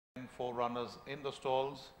4 runners in the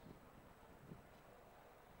stalls.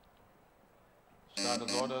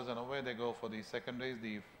 Starters orders and away they go for the second race,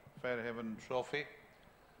 the Fairhaven Trophy.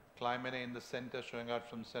 Clymene in the center, showing out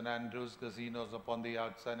from St Andrews. Casinos upon the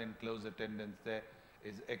outside in close attendance there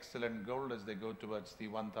is Excellent Gold as they go towards the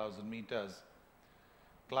 1000 meters.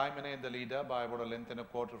 Clymene the leader by about a length and a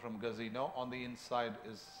quarter from Casino. On the inside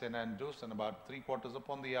is St Andrews and about 3/4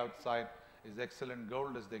 upon the outside is Excellent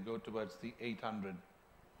Gold as they go towards the 800.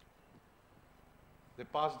 They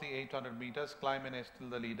pass the 800 meters. Clymene is still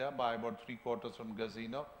the leader by about 3/4 from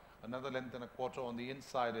Casino. Another length and a quarter on the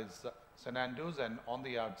inside is St Andrews, and on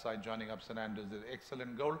the outside joining up St Andrews is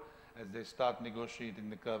Excellent Gold as they start negotiating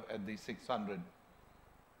the curve at the 600.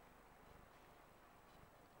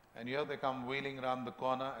 And here they come wheeling around the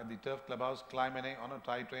corner at the Turf Clubhouse. Clymene on a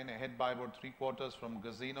tight train ahead by about 3/4 from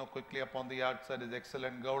Casino. Quickly up on the outside is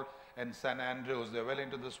Excellent Gold and St Andrews. They're well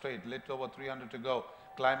into the straight, little over 300 to go.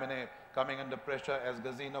 Clymene coming under pressure as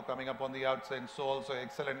Casino coming up on the outside, and so also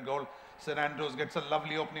Excellent Gold. St Andrews gets a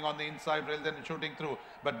lovely opening on the inside rails and shooting through,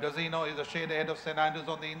 but Casino is a shade ahead of St Andrews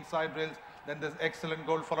on the inside rails. Then there's Excellent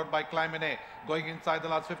Gold followed by Clymene going inside the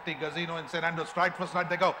last 50. Casino and St Andrews stride for stride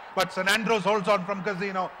they go, but St Andrews holds on from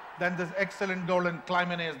Casino. Then there's Excellent Gold and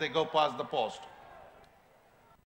Clymene as they go past the post.